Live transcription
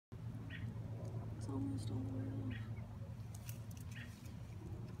almost all the way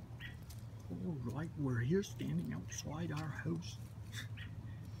off. Alright, we're here standing outside our house.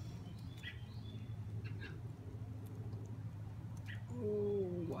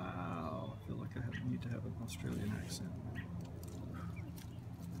 Oh, wow. I feel like I need to have an Australian accent.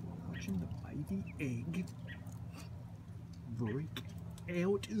 Watching the baby egg break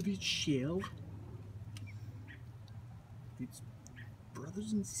out of its shell. Its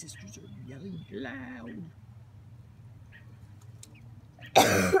brothers and sisters are yelling loud.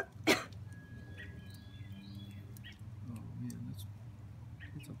 Oh man,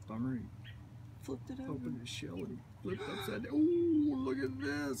 it's a bummer. He Flipped it over. opened his shell and he flipped upside down. Oh, look at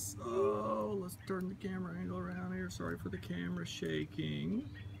this. Oh, let's turn the camera angle around here. Sorry for the camera shaking.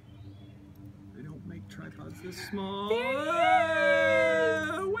 They don't make tripods this small.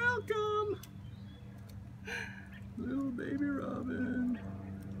 Welcome, little baby Robin.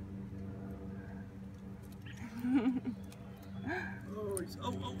 Oh, he's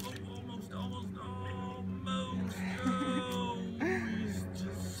almost. Oh, he's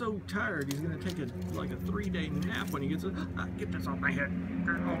just so tired. He's gonna take like a 3-day nap when he gets it. Get this off my head.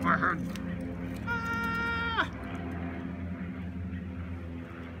 Get it off my head. Ah!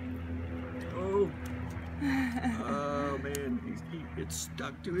 Oh. Oh man, it's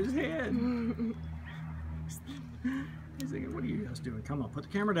stuck to his head. He's thinking, what are you guys doing? Come on, put the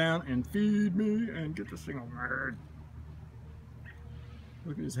camera down and feed me and get this thing off my head.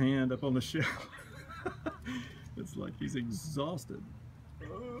 Look at his hand up on the shell. It's like he's exhausted.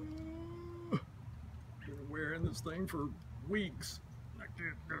 Been wearing this thing for weeks. I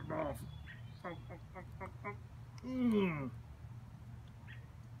can't get it off.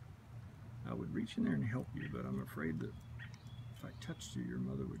 I would reach in there and help you, but I'm afraid that if I touched you, your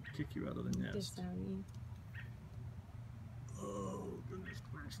mother would kick you out of the nest. Disown you. Oh, goodness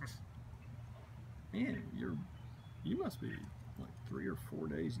gracious. Man, you must be like 3 or 4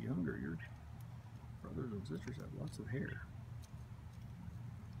 days younger. Your brothers and sisters have lots of hair.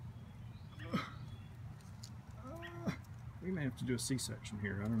 We may have to do a C-section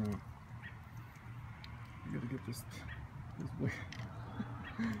here. I don't know. You gotta get this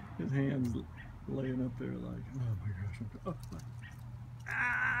his hands laying up there like, oh my gosh.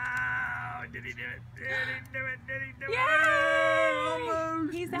 Oh, did he do it? Did he do it? Did he do it? Yay!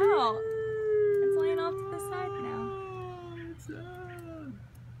 Almost. He's out. It's laying off to the side now. It's out.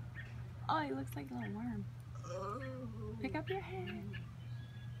 Oh, he looks like a little worm. Pick up your head.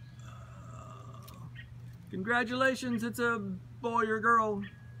 Congratulations, it's a boy or girl.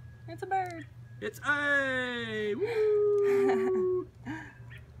 It's a bird. It's a woo!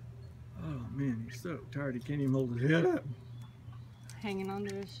 Oh man, he's so tired he can't even hold his head up. Hanging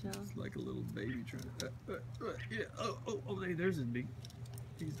onto his shell. It's like a little baby trying to. Yeah. Oh, there's his beak.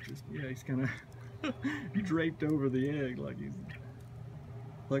 He's just, yeah, he's kind of draped over the egg like he's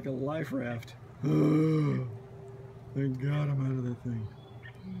like a life raft. Oh, thank God I'm out of that thing.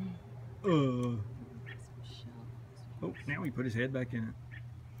 Oh, now he put his head back in it.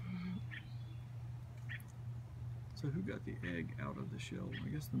 So who got the egg out of the shell? I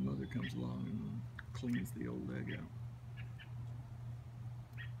guess the mother comes along and cleans the old egg out.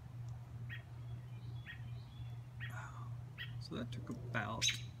 So that took about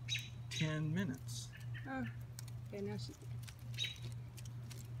 10 minutes. Oh, okay, now she's...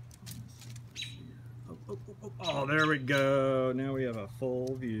 Oh, there we go. Now we have a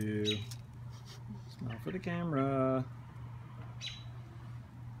full view. Smile for the camera.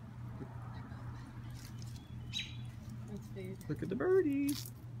 That's food. Look at the birdies.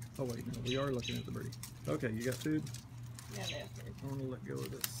 Oh wait, no, we are looking at the birdie. Okay, you got food? Yeah, they have food. I want to let go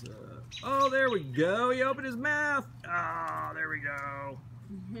of this. Oh, there we go. He opened his mouth. Ah, there we go.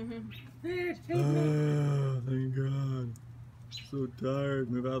 Oh, thank God. So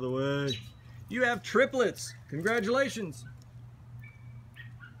tired. Move out of the way. You have triplets. Congratulations.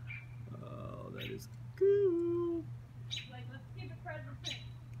 Oh, that is cool. Like, let's keep it present.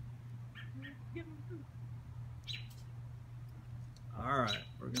 All right,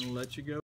 we're going to let you go.